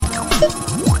You're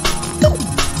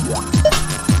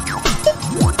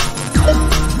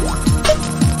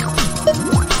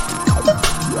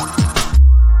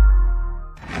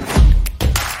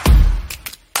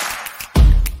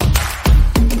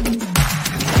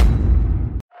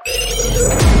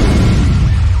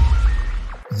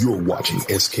watching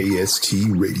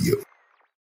SKST Radio.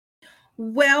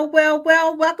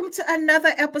 Well, welcome to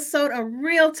another episode of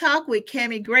Real Talk with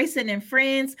Cammie, Grayson, and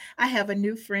friends. I have a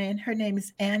new friend. Her name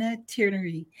is Anna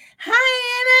Tierney.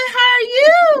 Hi, Anna. How are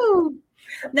you?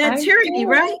 Now, Tierney,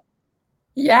 right?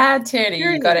 Yeah, Tierney,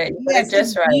 you got it. Yes,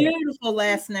 just right. Beautiful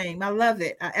last name. I love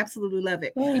it. I absolutely love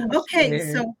it.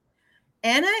 Okay, so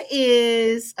Anna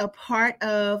is a part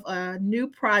of a new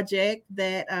project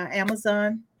that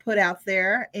Amazon put out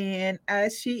there, and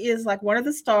she is like one of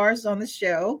the stars on the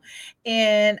show,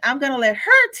 and I'm going to let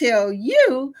her tell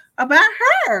you about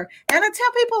her. Anna,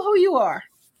 tell people who you are.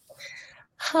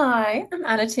 Hi, I'm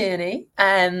Anna Tierney.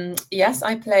 Yes,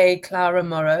 I play Clara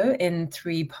Morrow in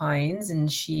Three Pines,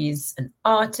 and she's an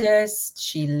artist.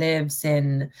 She lives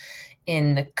in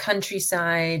the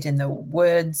countryside, in the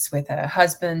woods, with her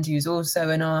husband, who's also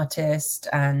an artist,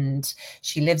 and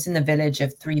she lives in the village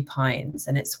of Three Pines,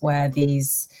 and it's where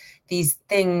these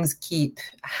things keep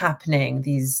happening,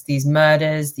 these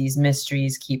murders, these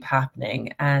mysteries keep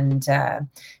happening, and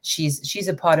she's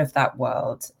a part of that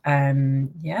world.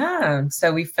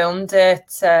 So we filmed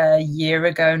it a year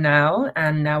ago now,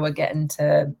 and now we're getting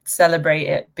to celebrate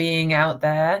it being out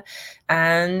there,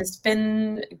 and it's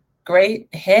been great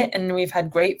hit, and we've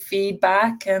had great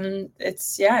feedback, and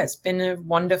it's been a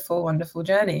wonderful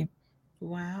journey.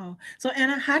 Wow. So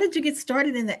Anna, how did you get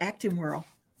started in the acting world?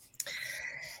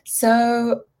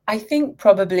 So I think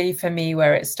probably for me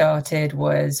where it started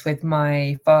was with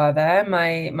my father.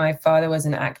 My father was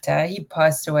an actor. He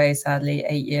passed away sadly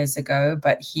 8 years ago,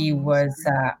 but he was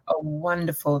a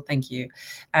wonderful, thank you.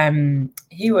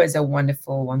 He was a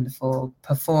wonderful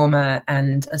performer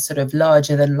and a sort of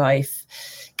larger than life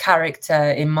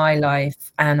character in my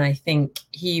life, and I think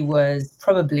he was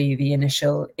probably the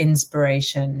initial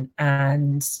inspiration,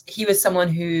 and he was someone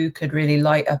who could really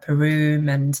light up a room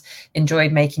and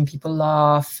enjoyed making people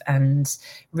laugh and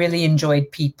really enjoyed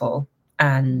people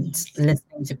and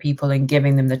listening to people and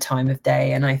giving them the time of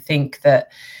day. And I think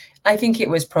it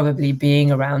was probably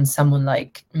being around someone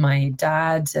like my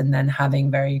dad, and then having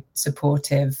very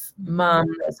supportive mum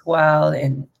as well,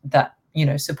 in that,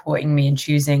 supporting me and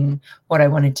choosing what I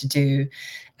wanted to do.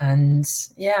 And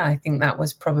I think that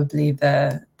was probably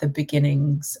the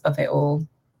beginnings of it all.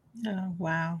 Oh,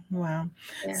 wow.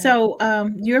 Yeah. So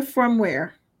you're from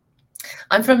where?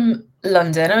 I'm from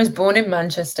London. I was born in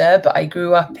Manchester, but I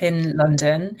grew up in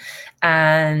London,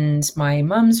 and my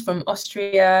mum's from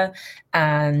Austria,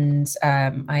 and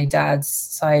my dad's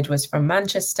side was from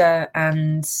Manchester.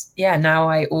 And now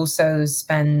I also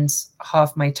spend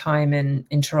half my time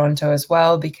in Toronto as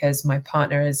well, because my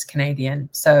partner is Canadian.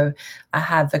 So I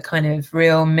have a kind of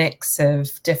real mix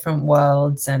of different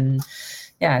worlds, and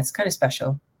it's kind of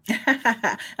special.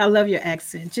 I love your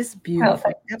accent. Just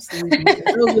beautiful. Absolutely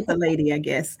beautiful. Goes with the lady, I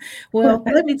guess. Well,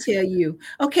 let me tell you.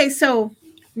 Okay, so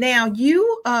now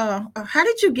you how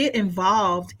did you get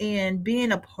involved in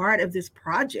being a part of this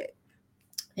project?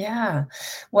 Yeah,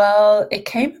 well, it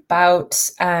came about,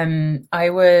 I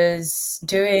was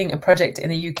doing a project in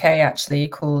the UK actually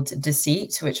called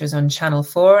Deceit, which was on Channel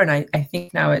 4, and I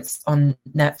think now it's on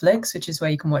Netflix, which is where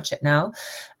you can watch it now.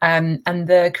 And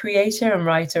the creator and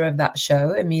writer of that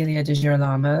show, Emilia Di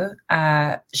Girolamo,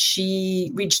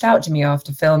 she reached out to me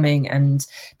after filming, and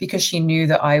because she knew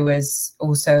that I was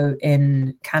also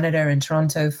in Canada and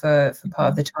Toronto for part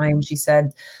of the time, she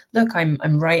said, look, I'm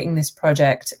writing this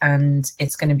project, and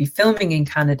it's going to be filming in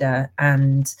Canada,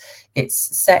 and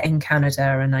it's set in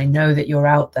Canada, and I know that you're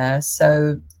out there,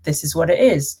 so this is what it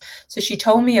is. So she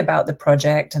told me about the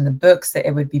project and the books that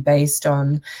it would be based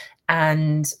on,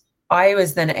 and I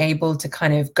was then able to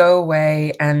kind of go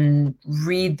away and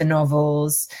read the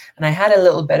novels, and I had a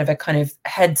little bit of a kind of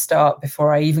head start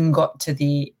before I even got to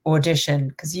the audition,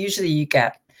 because usually you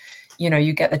get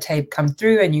the tape come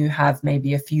through and you have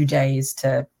maybe a few days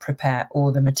to prepare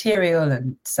all the material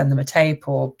and send them a tape,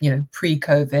 or,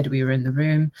 pre-COVID, we were in the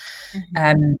room.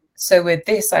 So with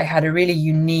this, I had a really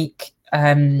unique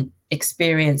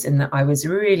experience in that I was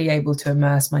really able to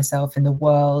immerse myself in the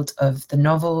world of the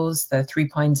novels, the Three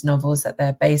Pines novels that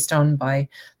they're based on by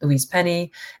Louise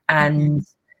Penny. And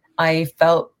I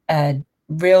felt a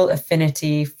real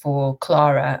affinity for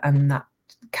Clara and that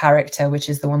character, which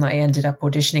is the one that I ended up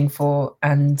auditioning for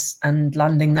and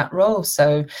landing that role.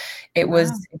 So it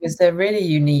was a really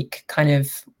unique kind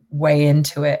of way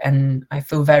into it, and I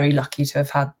feel very lucky to have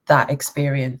had that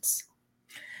experience.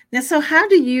 Now, so how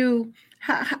do you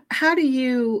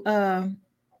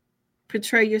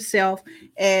portray yourself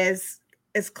as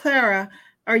Clara?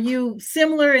 Are you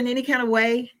similar in any kind of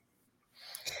way?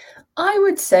 I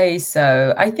would say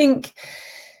so. I think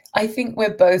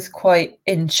we're both quite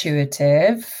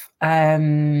intuitive.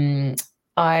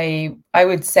 I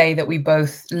would say that we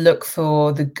both look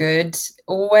for the good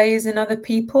always in other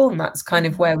people, and that's kind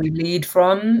of where we lead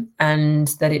from, and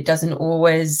that it doesn't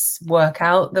always work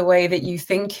out the way that you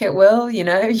think it will. You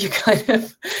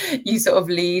sort of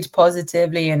lead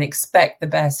positively and expect the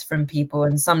best from people,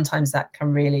 and sometimes that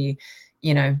can really,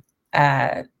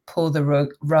 pull the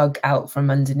rug out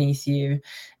from underneath you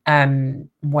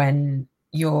when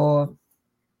your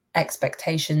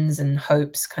expectations and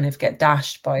hopes kind of get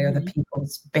dashed by other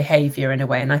people's behavior in a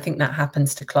way. And I think that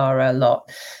happens to Clara a lot.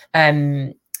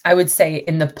 I would say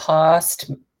in the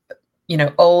past,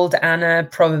 old Anna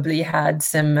probably had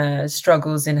some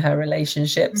struggles in her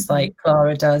relationships, like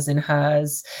Clara does in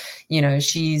hers.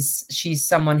 She's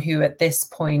someone who at this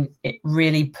point, it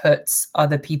really puts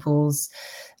other people's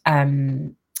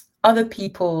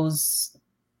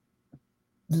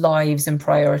lives and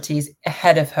priorities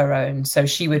ahead of her own. So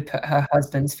she would put her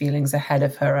husband's feelings ahead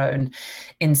of her own,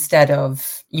 instead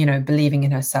of, believing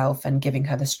in herself and giving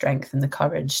her the strength and the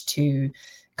courage to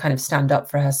kind of stand up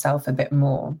for herself a bit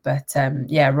more. But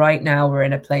right now we're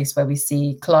in a place where we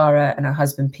see Clara and her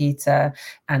husband Peter,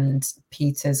 and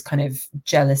Peter's kind of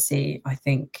jealousy, I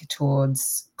think,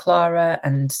 towards Clara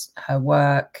and her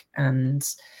work and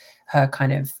her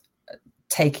kind of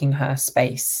taking her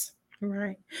space.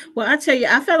 Right. Well, I tell you,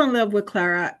 I fell in love with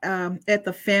Clara at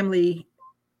the family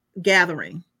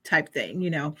gathering type thing,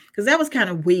 because that was kind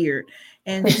of weird.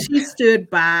 And she stood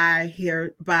by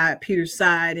Peter's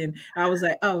side, and I was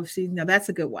like, oh, that's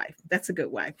a good wife. That's a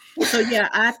good wife. So yeah,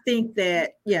 I think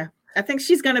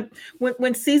she's gonna,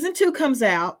 when season 2 comes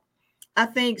out, I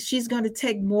think she's gonna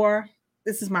take more.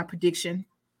 This is my prediction.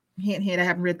 Hint, hint. I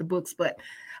haven't read the books, but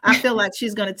I feel like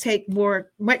she's gonna take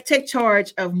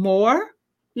charge of more.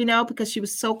 Because she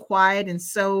was so quiet and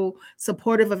so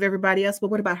supportive of everybody else.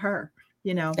 But what about her?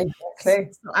 Exactly.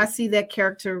 So I see that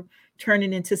character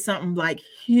turning into something like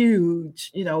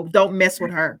huge. Don't mess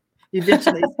with her.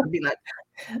 Eventually, it's gonna be like,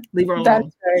 leave her alone.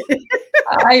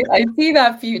 That's right. I see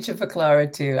that future for Clara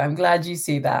too. I'm glad you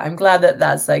see that. I'm glad that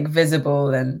that's like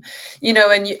visible, and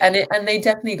and they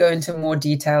definitely go into more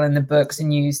detail in the books,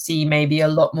 and you see maybe a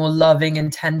lot more loving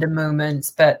and tender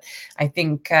moments. But I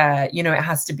think it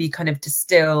has to be kind of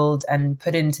distilled and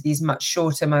put into these much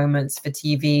shorter moments for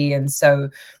TV. And so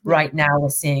right now we're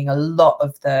seeing a lot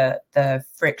of the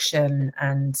friction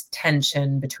and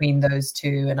tension between those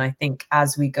two. And I think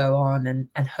as we go on,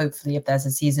 and hopefully if there's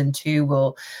a season 2,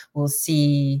 we'll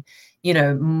see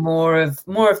more of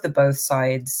the both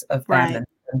sides of them,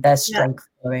 and their strength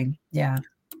going. Yeah.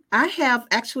 I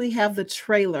actually have the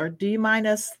trailer. Do you mind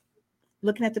us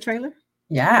looking at the trailer?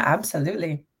 Yeah,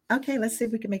 absolutely. Okay, let's see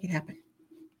if we can make it happen.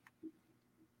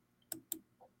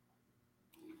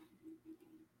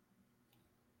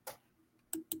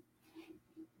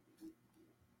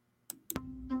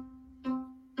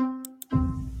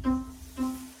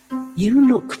 You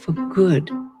look for good,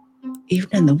 even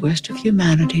in the worst of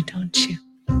humanity, don't you?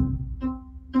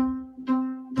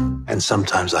 And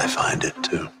sometimes I find it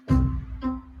too.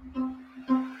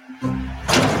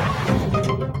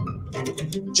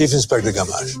 Chief Inspector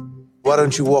Gamache, why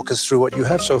don't you walk us through what you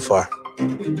have so far?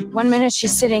 1 minute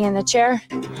she's sitting in the chair,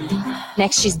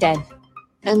 next she's dead.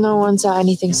 And no one saw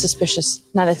anything suspicious.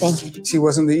 Not a thing. She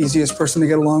wasn't the easiest person to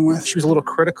get along with. She was a little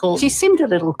critical. She seemed a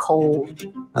little cold.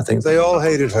 I think they all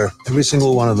hated her, every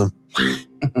single one of them.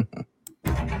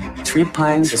 Three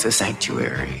Pines is a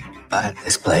sanctuary, but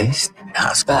this place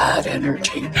has bad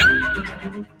energy.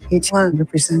 Each one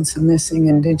represents a missing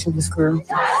indigenous girl.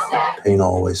 Pain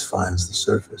always finds the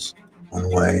surface, one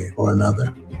way or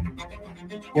another.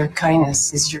 Your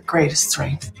kindness is your greatest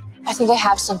strength. I think I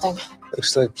have something.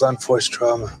 Looks like blunt force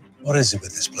trauma. What is it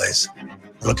with this place?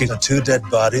 We're looking at 2 dead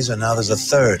bodies, and now there's a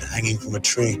 3rd hanging from a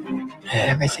tree.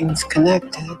 Everything's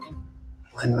connected,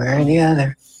 one way or the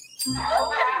other.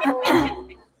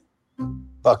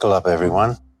 Buckle up,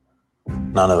 everyone.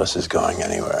 None of us is going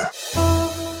anywhere.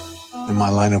 In my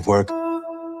line of work,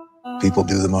 people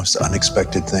do the most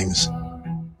unexpected things.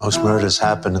 Most murders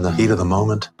happen in the heat of the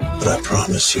moment, but I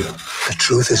promise you, the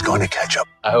truth is going to catch up.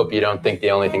 I hope you don't think the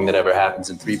only thing that ever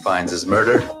happens in Three Pines is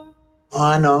murder. Oh,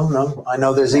 I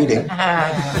know there's eating.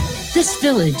 This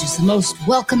village is the most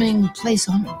welcoming place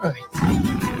on earth.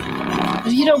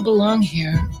 If you don't belong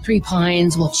here, Three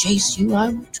Pines will chase you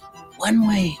out one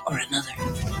way or another.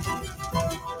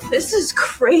 This is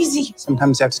crazy.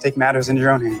 Sometimes you have to take matters into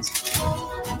your own hands.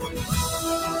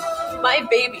 My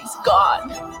baby's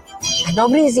gone.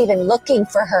 Nobody's even looking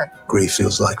for her. Grief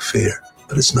feels like fear,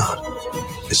 but it's not.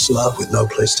 It's love with no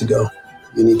place to go.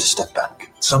 You need to step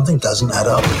back. Something doesn't add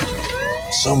up.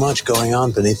 So much going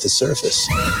on beneath the surface.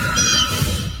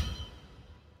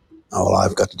 All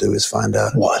I've got to do is find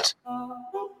out what.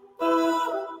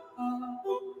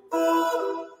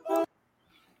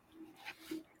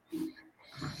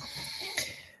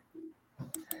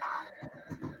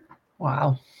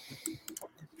 Wow.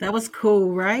 That was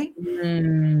cool, right?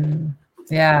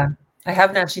 Yeah. I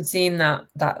haven't actually seen that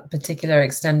particular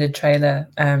extended trailer.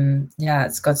 Yeah,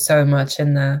 it's got so much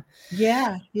in there.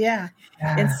 Yeah.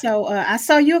 And so I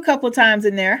saw you a couple of times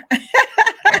in there.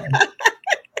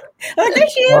 Like, there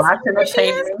she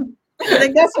is. They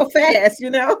go so fast,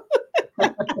 you know.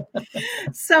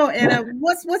 So, Anna,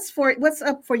 what's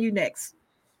up for you next?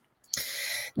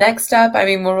 Next up, I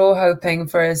mean, we're all hoping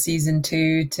for a season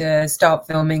 2 to start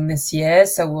filming this year.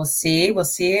 So we'll see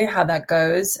how that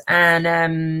goes.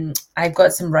 And I've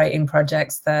got some writing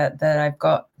projects that I've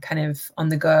got kind of on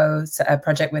the go. So a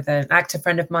project with an actor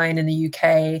friend of mine in the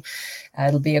UK.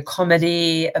 It'll be a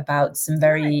comedy about some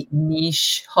very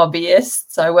niche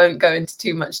hobbyists. I won't go into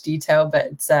too much detail, but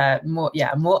it's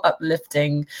more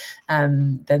uplifting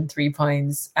than 3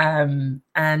 Pines. And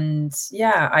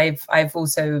yeah, I've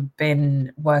also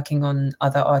been working on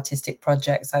other artistic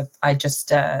projects. I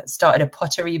just started a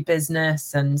pottery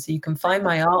business, and so you can find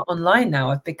my art online now.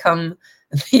 I've become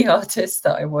the artist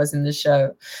that I was in the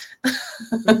show.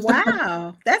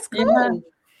 Wow, that's cool.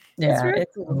 Yeah, that's really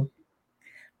it's cool.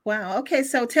 Wow. Okay,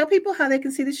 so tell people how they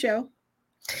can see the show.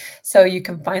 So you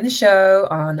can find the show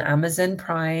on Amazon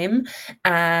Prime,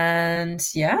 and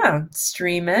yeah,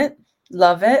 stream it,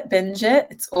 love it, binge it.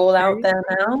 It's all out there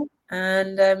now,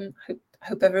 and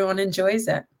hope everyone enjoys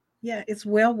it. Yeah, it's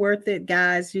well worth it,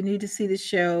 guys. You need to see the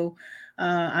show.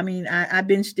 I mean, I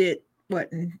binged it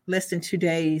in less than 2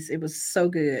 days. It was so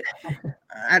good.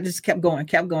 I just kept going.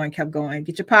 Get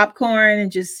your popcorn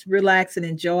and just relax and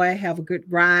enjoy. Have a good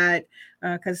ride,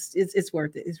 because it's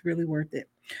worth it. It's really worth it.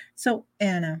 So,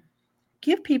 Anna,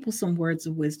 give people some words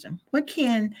of wisdom.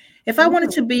 If I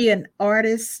wanted to be an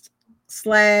artist /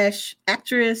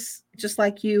 actress just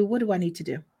like you, what do I need to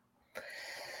do?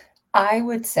 I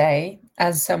would say,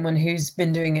 as someone who's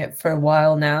been doing it for a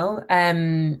while now,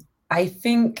 I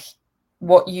think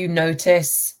what you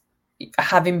notice,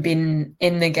 having been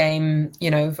in the game, you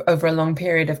know, over a long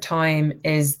period of time,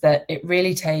 is that it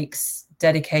really takes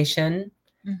dedication,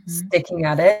 sticking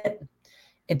at it.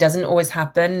 It doesn't always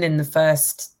happen in the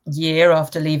first year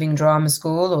after leaving drama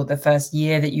school, or the first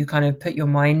year that you kind of put your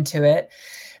mind to it.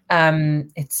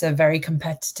 It's a very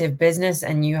competitive business,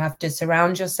 and you have to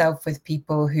surround yourself with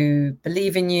people who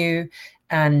believe in you.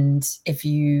 And if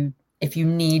you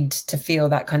need to feel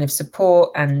that kind of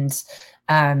support and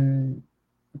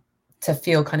to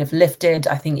feel kind of lifted,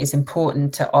 I think it's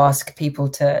important to ask people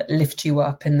to lift you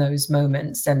up in those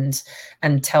moments and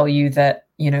tell you that,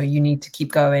 you know, you need to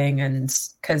keep going, and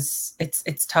because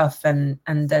it's tough, and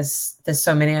there's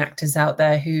so many actors out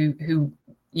there who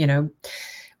you know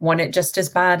want it just as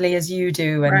badly as you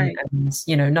do, and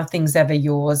you know, nothing's ever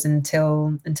yours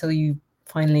until you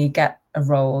finally get a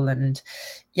role. And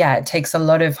yeah, it takes a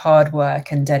lot of hard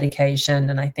work and dedication,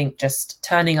 and I think just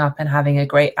turning up and having a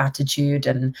great attitude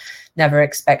and never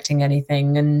expecting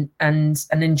anything, and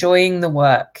enjoying the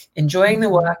work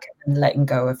and letting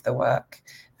go of the work.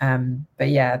 But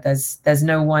yeah, there's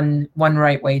no one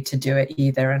right way to do it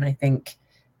either. And I think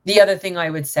the other thing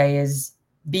I would say is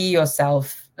be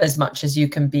yourself as much as you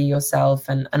can be yourself,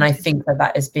 and I think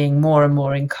that is being more and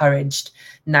more encouraged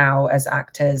now as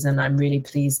actors, and I'm really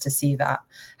pleased to see that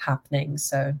happening.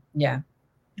 So yeah.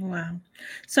 Wow.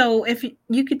 So if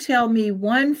you could tell me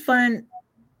one fun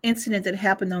incident that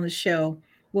happened on the show,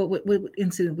 what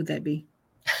incident would that be?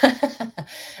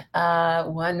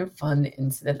 One fun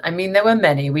incident. I mean, there were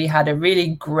many. We had a really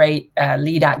great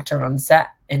lead actor on set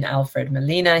in Alfred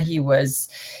Molina. He was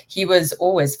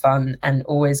always fun and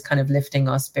always kind of lifting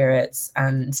our spirits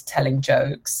and telling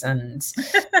jokes, and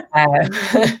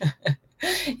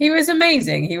he was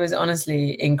amazing. He was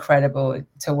honestly incredible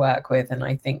to work with, and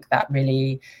I think that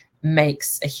really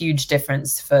makes a huge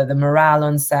difference for the morale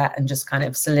on set and just kind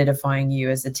of solidifying you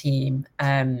as a team.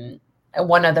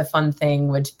 One other fun thing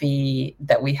would be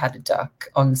that we had a duck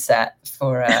on set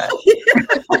for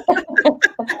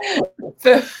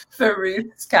for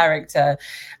Ruth's character.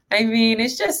 I mean,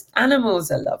 it's just,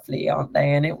 animals are lovely, aren't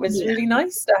they? And it was really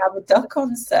nice to have a duck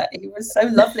on set. He was so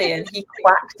lovely, and he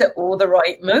quacked at all the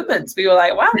right moments. We were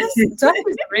like, wow, this duck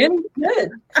is really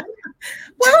good.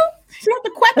 Well, She had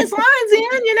the quickest lines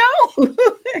in, you know.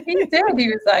 He did. He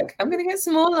was like, I'm going to get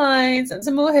some more lines and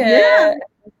some more hair. Yeah.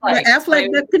 Like, Affleck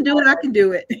can do it. I can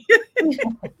do it.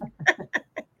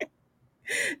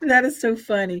 That is so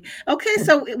funny. Okay,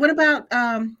 so what about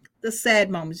the sad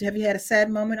moments? Have you had a sad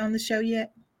moment on the show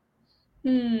yet?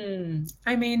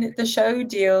 I mean, the show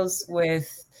deals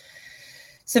with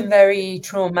some very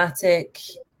traumatic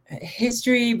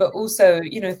history, but also,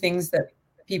 you know, things that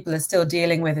people are still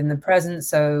dealing with in the present.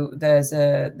 So there's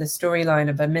the storyline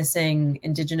of a missing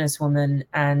Indigenous woman,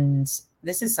 and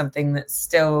this is something that's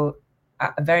still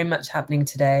very much happening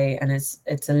today, and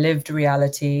it's a lived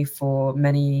reality for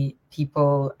many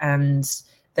people. And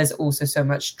there's also so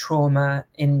much trauma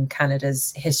in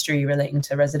Canada's history relating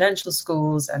to residential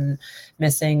schools and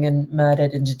missing and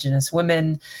murdered Indigenous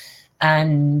women.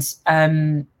 And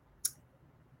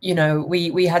you know,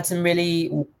 we had some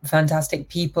really fantastic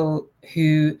people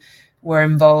who were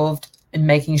involved in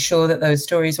making sure that those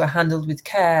stories were handled with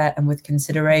care and with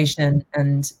consideration.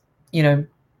 And, you know,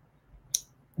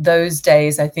 those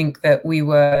days, I think that we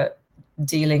were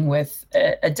dealing with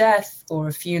a death or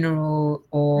a funeral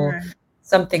or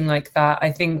something like that.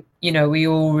 I think, you know, we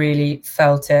all really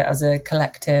felt it as a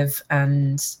collective,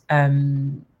 and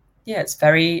yeah, it's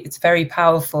very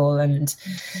powerful. And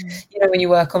you know, when you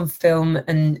work on film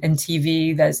and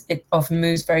TV, it often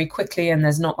moves very quickly, and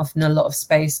there's not often a lot of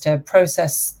space to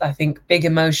process, I think, big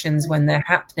emotions when they're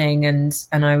happening. And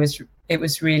it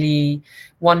was really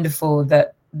wonderful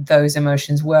that those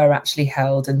emotions were actually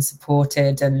held and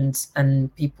supported,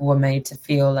 and people were made to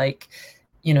feel like,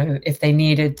 you know, if they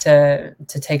needed to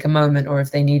take a moment, or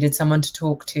if they needed someone to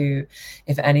talk to,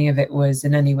 if any of it was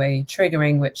in any way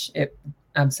triggering, which it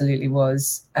absolutely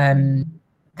was,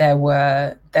 there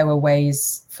were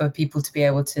ways for people to be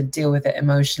able to deal with it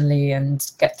emotionally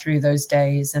and get through those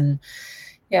days. And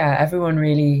yeah, everyone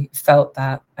really felt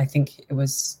that. I think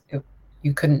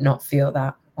you couldn't not feel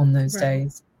that on those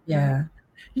days. Yeah.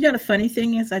 You know, the funny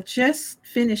thing is, I just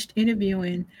finished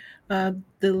interviewing the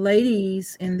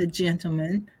ladies and the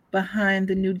gentlemen behind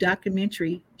the new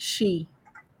documentary, She.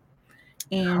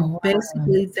 And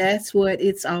basically that's what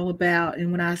it's all about.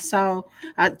 And when I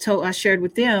shared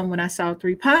with them, when I saw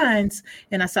Three Pines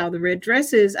and I saw the red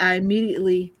dresses, I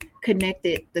immediately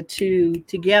connected the two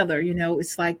together. You know,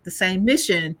 it's like the same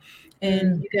mission.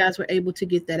 And you guys were able to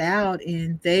get that out,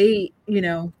 and they, you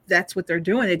know, that's what they're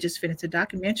doing. They just finished a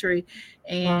documentary,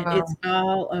 and it's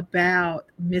all about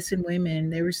missing women.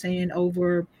 They were saying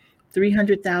over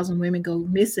 300,000 women go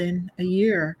missing a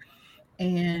year,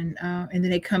 and then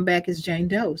they come back as Jane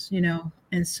Doe's, you know.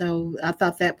 And so I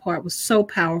thought that part was so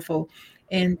powerful,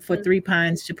 and for Three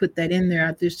Pines to put that in there,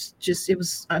 it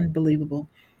was unbelievable.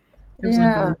 It was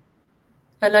unbelievable.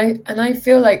 And I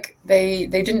feel like they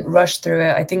didn't rush through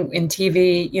it. I think in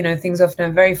TV, you know, things often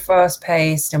are very fast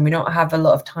paced, and we don't have a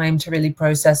lot of time to really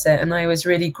process it. And I was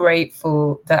really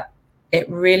grateful that it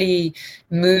really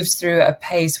moves through at a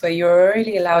pace where you're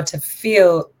really allowed to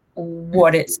feel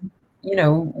what it's, you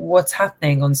know, what's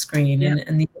happening on screen,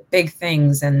 and the big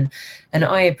things. And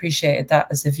I appreciated that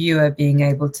as a viewer, being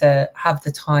able to have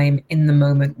the time in the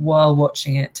moment while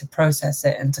watching it to process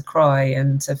it and to cry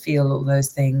and to feel all those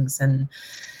things. And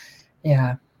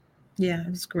yeah, it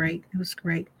was great. It was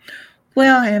great.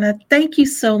 Well, Anna, thank you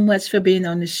so much for being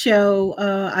on the show.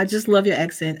 I just love your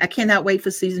accent. I cannot wait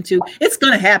for season 2. It's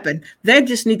going to happen. They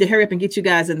just need to hurry up and get you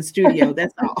guys in the studio.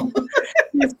 That's all.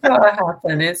 It's gotta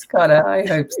happen. It's gotta. I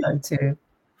hope so too.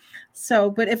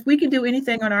 So, but if we can do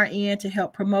anything on our end to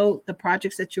help promote the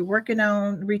projects that you're working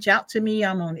on, reach out to me.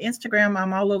 I'm on Instagram.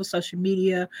 I'm all over social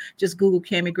media. Just Google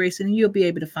Cammie Grayson, and you'll be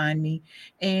able to find me.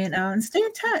 And stay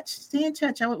in touch. Stay in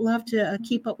touch. I would love to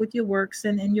keep up with your works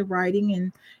and your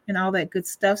writing and all that good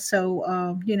stuff.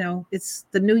 So, you know, it's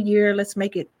the new year. Let's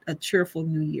make it a cheerful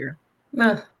new year.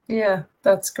 Yeah,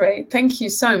 that's great. Thank you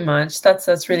so much.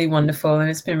 That's really wonderful, and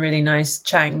it's been really nice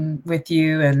chatting with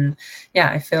you. And yeah,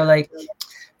 I feel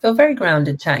very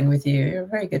grounded chatting with you. You're a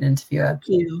very good interviewer.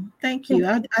 Thank you.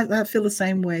 I feel the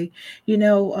same way. You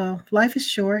know, life is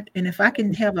short, and if I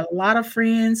can have a lot of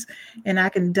friends and I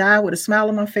can die with a smile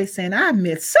on my face saying I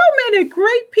met so many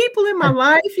great people in my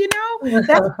life, you know,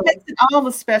 that's what makes it all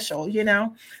the special, you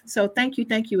know. So thank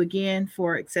you again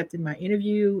for accepting my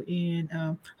interview,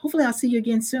 and hopefully I'll see you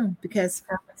again soon, because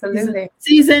absolutely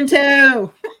season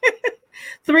 2.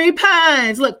 Three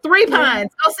Pines. Look, Three Pines.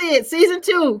 I'll see it. Season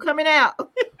 2 coming out.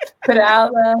 Put it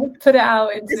out there. Put it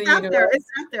out into the universe.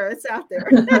 It's out there.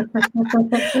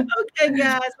 Okay,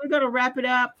 guys, we're going to wrap it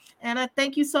up. And I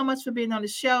thank you so much for being on the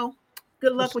show.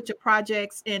 Good luck with your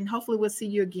projects, and hopefully we'll see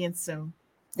you again soon.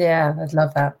 Yeah, I'd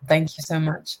love that. Thank you so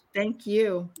much. Thank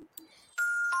you.